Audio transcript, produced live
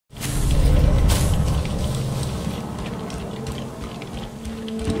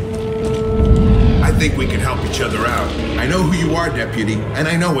think we can help each other out. I know who you are, Deputy, and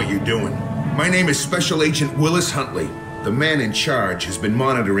I know what you're doing. My name is Special Agent Willis Huntley. The man in charge has been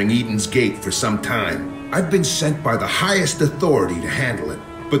monitoring Eden's Gate for some time. I've been sent by the highest authority to handle it.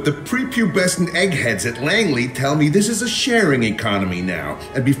 But the prepubescent eggheads at Langley tell me this is a sharing economy now,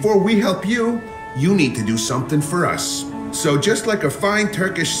 and before we help you, you need to do something for us. So just like a fine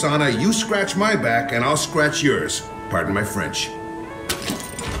Turkish sauna, you scratch my back and I'll scratch yours. Pardon my French.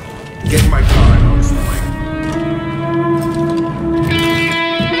 Get in my car and I'll explain.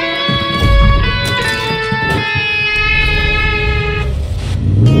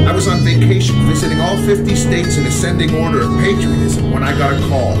 I was on vacation visiting all 50 states in ascending order of patriotism when I got a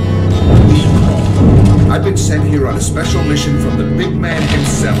call. I've been sent here on a special mission from the big man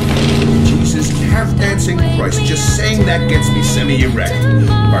himself. Jesus, half-dancing Christ, just saying that gets me semi-erect.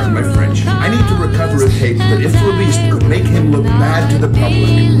 Pardon my French. I need to recover a tape that, if released, could make him look bad to the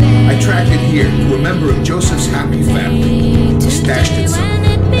public. I tracked it here to a member of Joseph's happy family. He stashed it somewhere.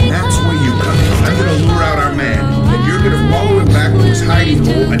 And that's where you come in. I'm gonna lure out our man, then you're gonna follow him back to his hiding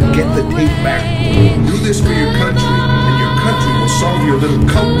hole and get the tape back. Do this for your country, and your country will solve your little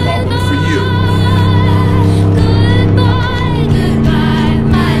cult problem for you.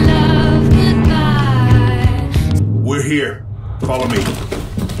 We're here. Follow me.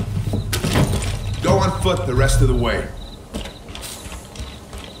 Go on foot the rest of the way.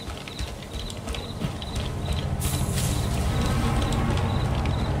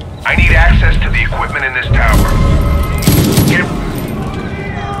 I need access to the equipment in this tower. Get...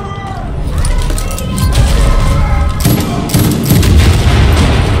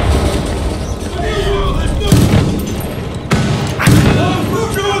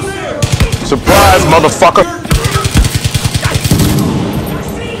 Surprise, motherfucker!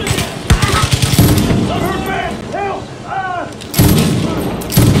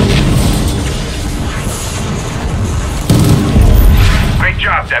 Great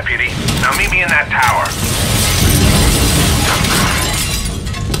job, Deputy. Now meet me in that tower.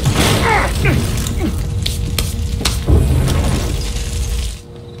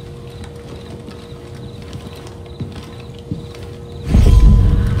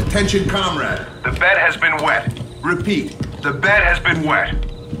 Attention, comrade. The bed has been wet. Repeat. The bed has been wet.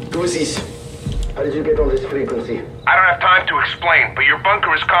 Who is this? How did you get on this frequency? I don't have time to explain, but your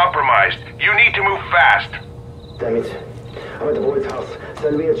bunker is compromised. You need to move fast. Damn it. I'm at the Void's house.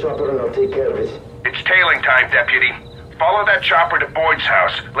 Send me a chopper and I'll take care of it. It's tailing time, Deputy. Follow that chopper to Boyd's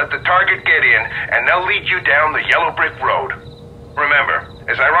house, let the target get in, and they'll lead you down the yellow brick road. Remember,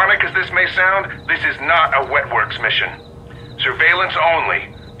 as ironic as this may sound, this is not a wet works mission. Surveillance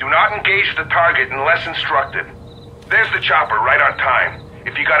only. Do not engage the target unless instructed. There's the chopper right on time.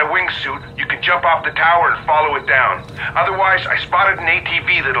 If you got a wingsuit, you can jump off the tower and follow it down. Otherwise, I spotted an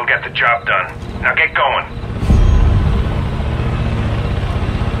ATV that'll get the job done. Now get going.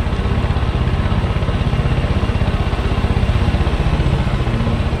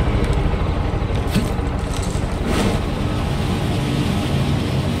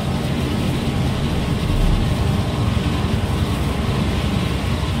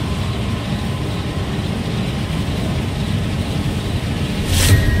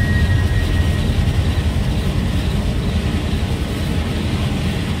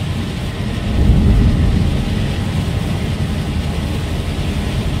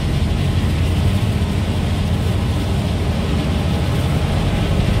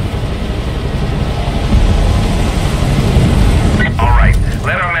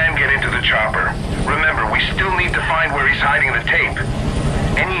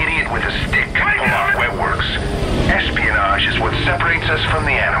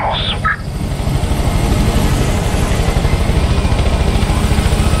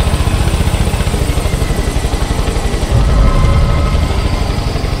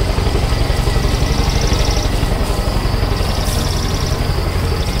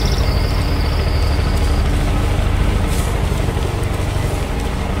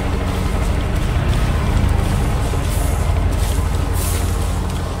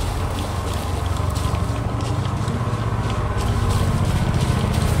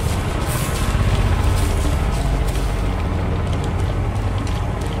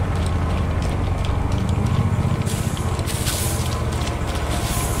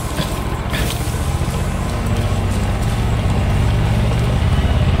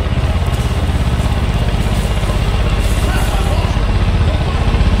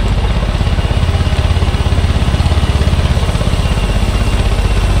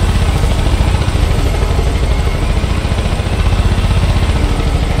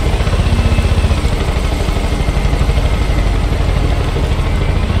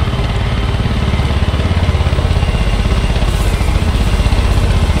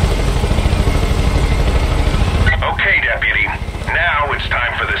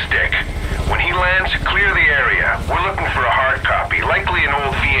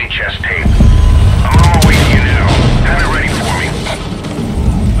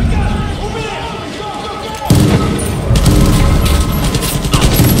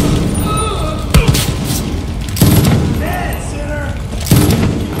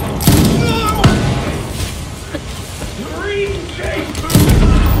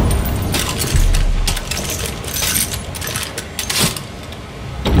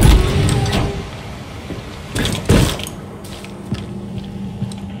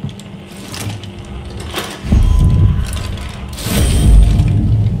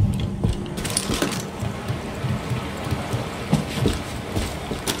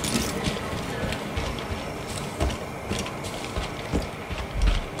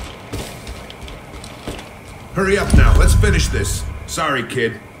 Hurry up now, let's finish this. Sorry,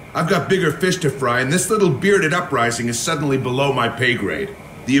 kid. I've got bigger fish to fry, and this little bearded uprising is suddenly below my pay grade.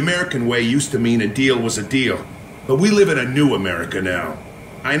 The American way used to mean a deal was a deal, but we live in a new America now.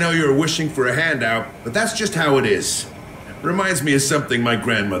 I know you're wishing for a handout, but that's just how it is. Reminds me of something my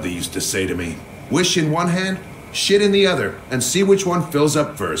grandmother used to say to me. Wish in one hand, shit in the other, and see which one fills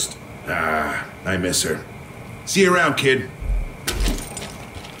up first. Ah, I miss her. See you around, kid.